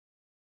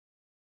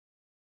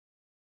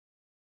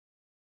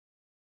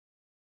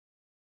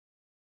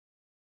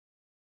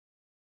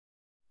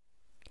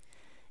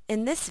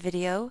In this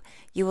video,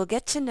 you will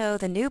get to know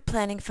the new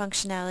planning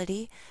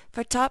functionality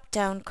for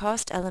top-down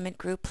cost element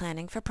group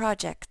planning for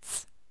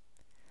projects.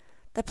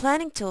 The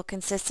planning tool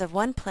consists of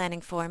one planning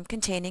form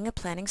containing a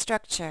planning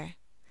structure.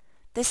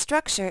 This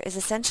structure is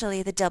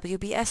essentially the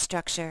WBS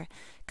structure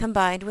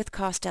combined with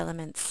cost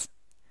elements.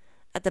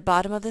 At the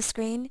bottom of the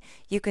screen,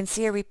 you can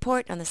see a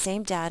report on the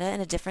same data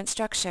in a different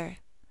structure.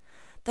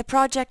 The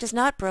project is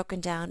not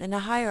broken down in a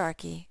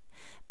hierarchy,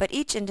 but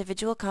each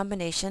individual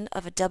combination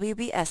of a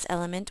WBS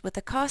element with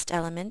a cost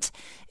element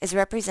is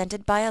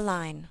represented by a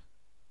line.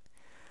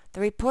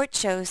 The report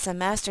shows some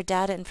master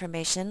data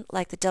information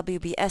like the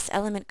WBS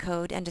element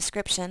code and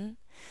description,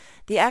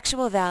 the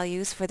actual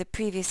values for the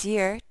previous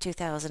year,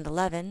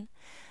 2011,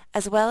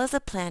 as well as the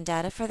plan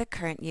data for the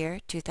current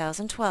year,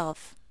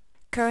 2012.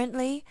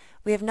 Currently,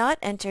 we have not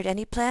entered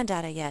any plan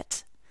data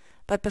yet,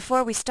 but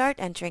before we start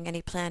entering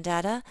any plan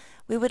data,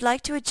 we would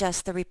like to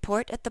adjust the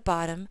report at the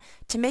bottom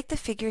to make the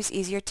figures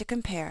easier to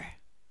compare.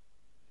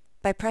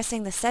 By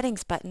pressing the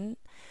Settings button,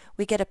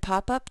 we get a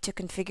pop-up to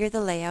configure the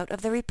layout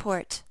of the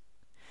report.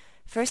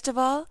 First of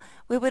all,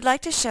 we would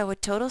like to show a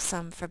total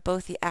sum for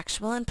both the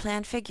actual and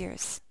planned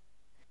figures.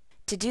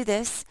 To do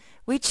this,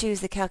 we choose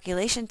the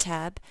Calculation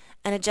tab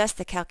and adjust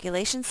the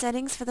calculation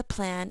settings for the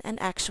plan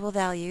and actual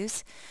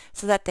values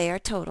so that they are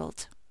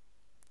totaled.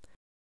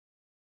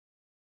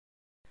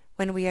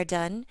 When we are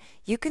done,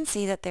 you can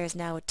see that there is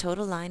now a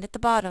total line at the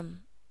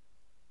bottom.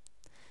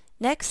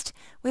 Next,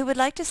 we would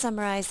like to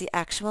summarize the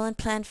actual and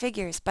planned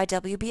figures by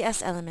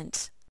WBS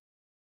element.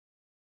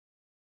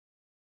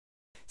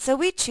 So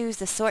we choose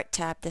the Sort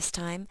tab this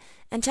time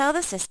and tell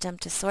the system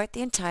to sort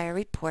the entire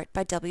report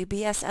by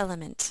WBS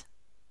element.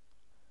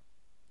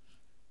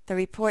 The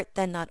report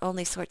then not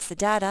only sorts the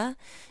data,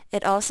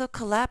 it also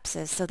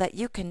collapses so that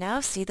you can now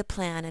see the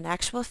plan and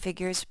actual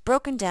figures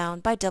broken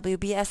down by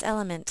WBS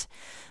element,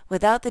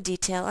 without the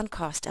detail on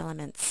cost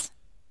elements.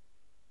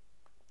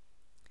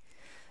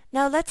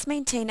 Now let's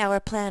maintain our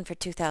plan for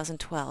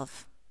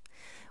 2012.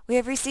 We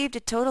have received a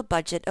total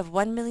budget of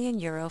 €1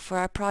 million for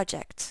our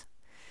project.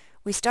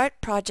 We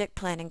start project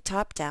planning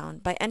top-down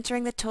by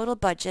entering the total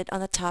budget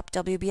on the top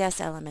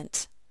WBS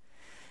element.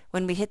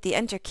 When we hit the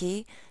Enter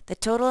key, the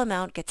total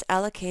amount gets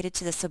allocated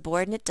to the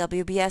subordinate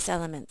WBS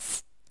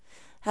elements.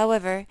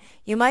 However,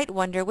 you might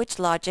wonder which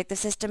logic the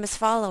system is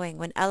following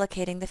when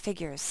allocating the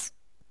figures.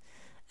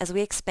 As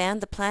we expand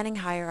the planning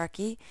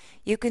hierarchy,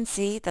 you can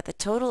see that the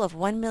total of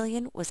 1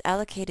 million was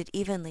allocated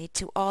evenly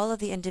to all of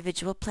the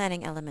individual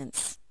planning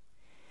elements.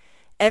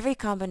 Every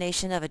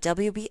combination of a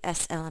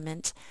WBS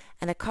element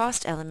and a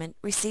cost element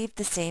received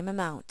the same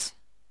amount.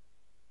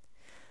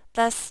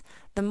 Thus,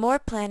 the more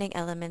planning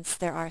elements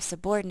there are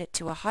subordinate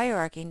to a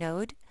hierarchy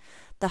node,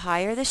 the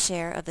higher the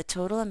share of the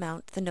total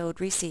amount the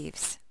node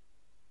receives.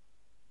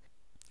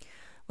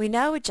 We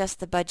now adjust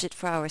the budget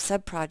for our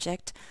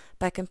subproject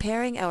by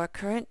comparing our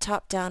current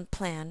top-down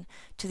plan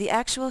to the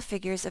actual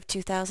figures of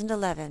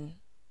 2011.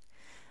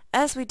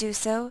 As we do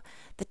so,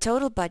 the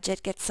total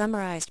budget gets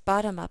summarized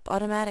bottom-up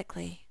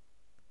automatically.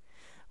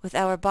 With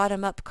our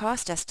bottom-up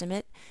cost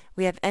estimate,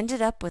 we have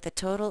ended up with a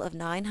total of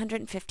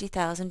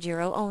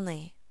 €950,000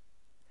 only.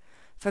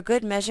 For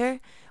good measure,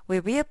 we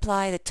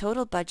reapply the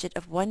total budget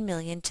of 1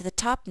 million to the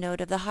top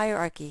node of the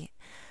hierarchy,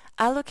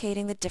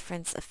 allocating the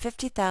difference of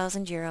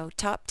 €50,000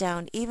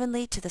 top-down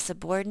evenly to the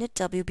subordinate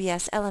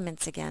WBS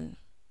elements again.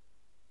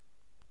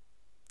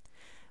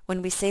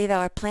 When we save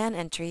our plan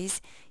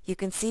entries, you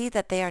can see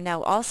that they are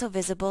now also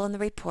visible in the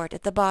report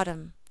at the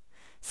bottom,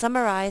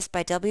 summarized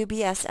by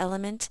WBS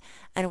element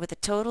and with a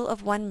total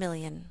of 1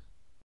 million.